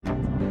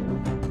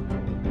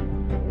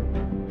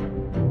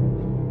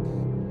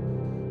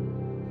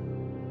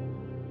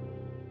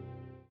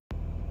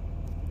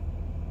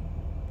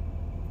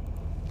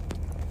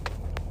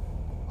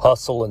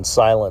Hustle in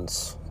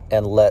silence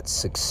and let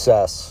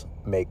success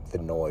make the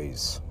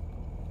noise.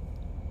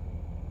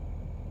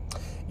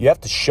 You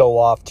have to show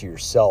off to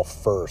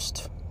yourself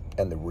first,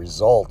 and the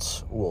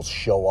results will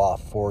show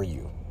off for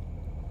you.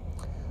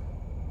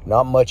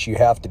 Not much you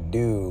have to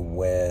do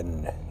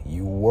when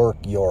you work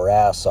your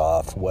ass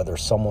off, whether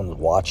someone's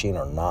watching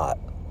or not,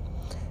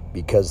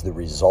 because the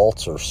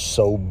results are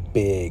so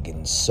big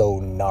and so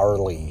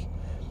gnarly,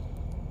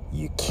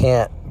 you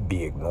can't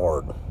be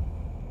ignored.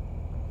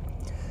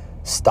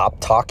 Stop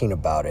talking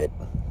about it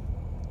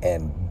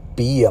and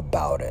be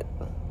about it.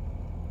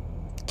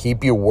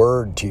 Keep your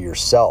word to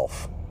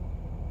yourself,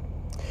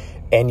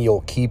 and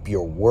you'll keep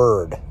your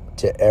word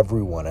to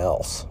everyone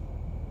else.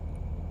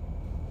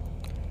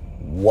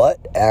 What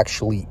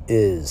actually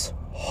is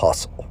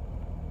hustle?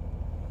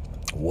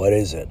 What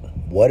is it?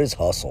 What is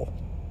hustle?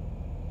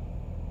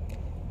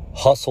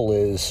 Hustle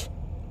is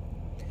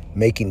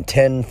making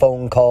 10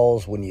 phone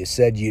calls when you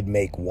said you'd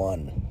make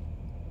one.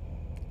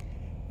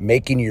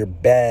 Making your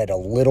bed a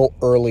little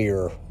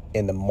earlier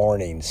in the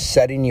morning.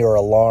 Setting your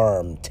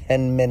alarm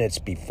 10 minutes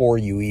before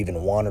you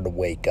even wanted to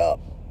wake up.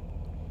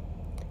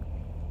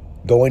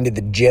 Going to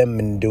the gym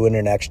and doing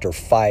an extra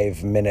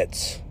 5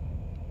 minutes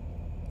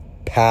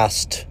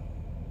past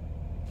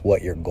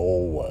what your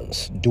goal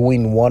was.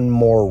 Doing one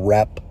more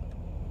rep.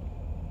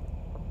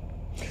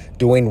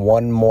 Doing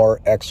one more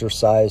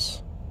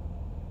exercise.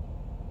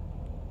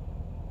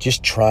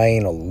 Just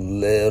trying a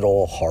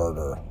little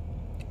harder.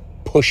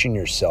 Pushing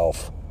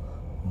yourself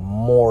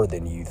more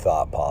than you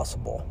thought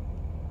possible.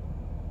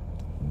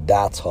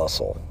 That's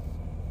hustle.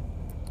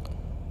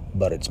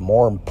 But it's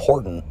more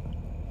important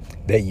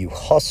that you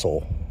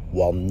hustle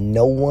while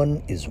no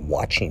one is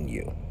watching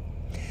you.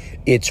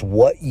 It's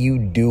what you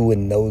do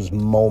in those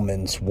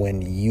moments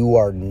when you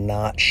are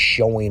not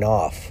showing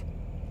off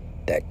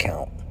that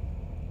count.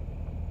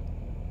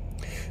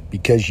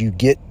 Because you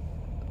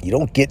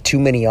don't get too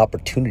many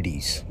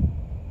opportunities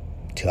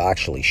to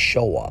actually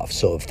show off.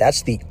 So if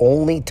that's the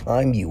only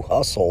time you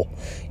hustle,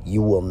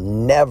 you will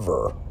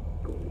never,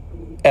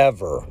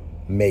 ever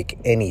make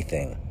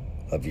anything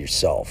of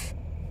yourself.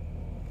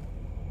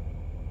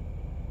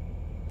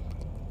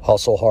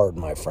 Hustle hard,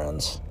 my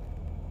friends.